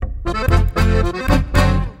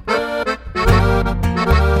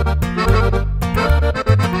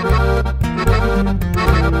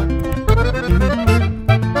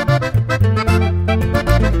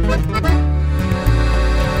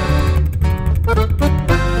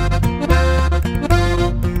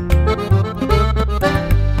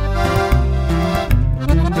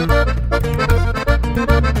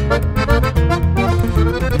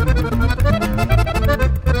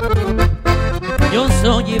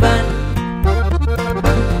van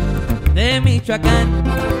de Michoacán,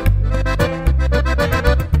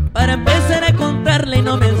 para empezar a contarle y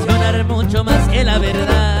no mencionar mucho más que la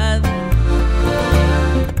verdad.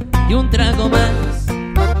 Y un trago más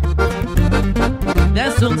de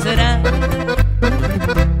azul será.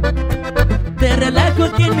 Te relajo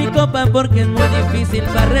aquí en mi copa porque es muy difícil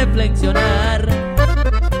para reflexionar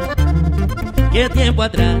que tiempo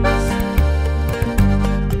atrás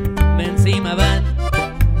me encimaban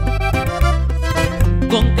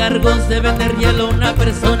con cargos de vender hielo a una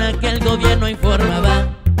persona que el gobierno informaba.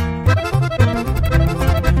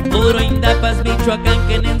 Puro Indapas, Michoacán,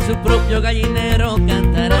 que en su propio gallinero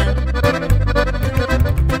cantarán.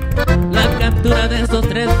 La captura de estos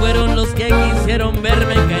tres fueron los que quisieron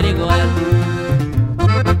verme caer igual.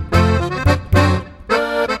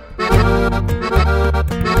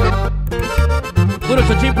 Puro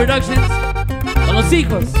Chochín Productions con los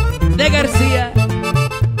Hijos de Garcia.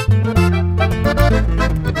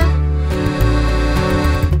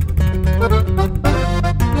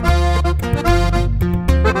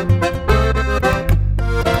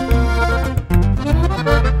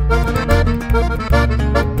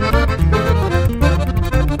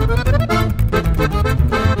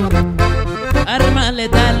 Arma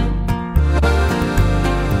letal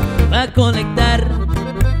va a conectar.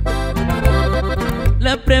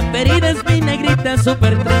 La preferida es mi negrita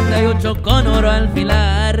Super 38 con oro al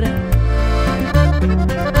filar.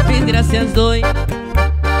 Mis gracias doy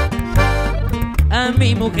a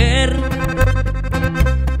mi mujer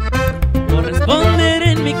por responder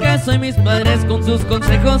en mi caso y mis padres con sus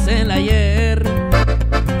consejos el ayer.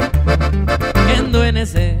 Yendo en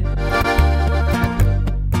ese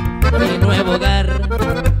mi nuevo hogar,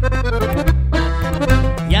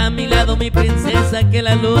 y a mi lado mi princesa que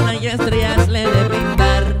la luna y estrellas le de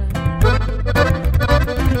brindar.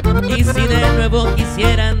 Y si de nuevo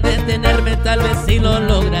quisieran detenerme, tal vez sí lo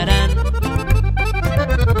lograrán,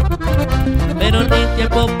 pero ni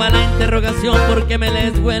tiempo para la interrogación porque me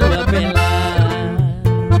les vuelvo a pelar.